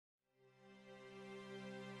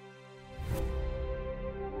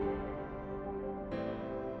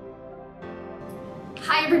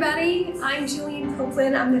Hi everybody, I'm Julian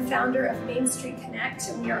Copeland. I'm the founder of Main Street Connect,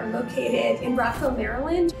 and we are located in Rockville,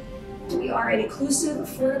 Maryland. We are an inclusive,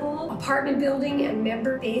 affordable apartment building and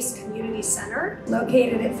member-based community center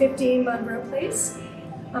located at 15 Monroe Place.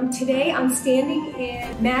 Today I'm standing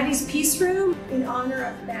in Maddie's Peace Room in honor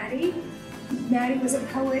of Maddie. Maddie was a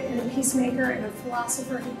poet and a peacemaker and a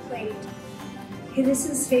philosopher who claimed, "Hey, this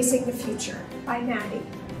is Facing the Future" by Maddie.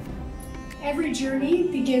 Every journey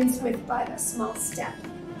begins with but a small step,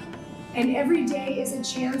 and every day is a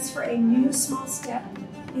chance for a new small step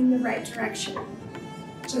in the right direction.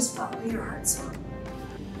 Just follow your heart song.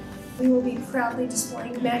 We will be proudly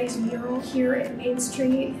displaying Maddie's mural here at Main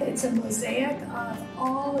Street. It's a mosaic of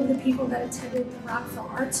all of the people that attended the Rockville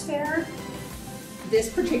Arts Fair. This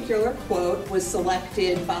particular quote was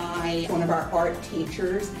selected by one of our art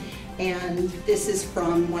teachers, and this is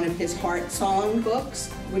from one of his heart song books,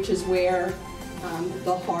 which is where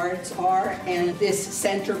the hearts are. And this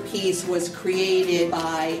centerpiece was created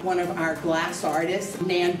by one of our glass artists,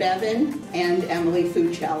 Nan Bevan and Emily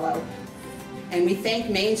Fuccello. And we thank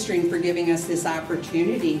Mainstream for giving us this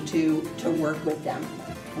opportunity to work with them.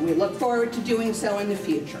 And we look forward to doing so in the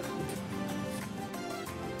future.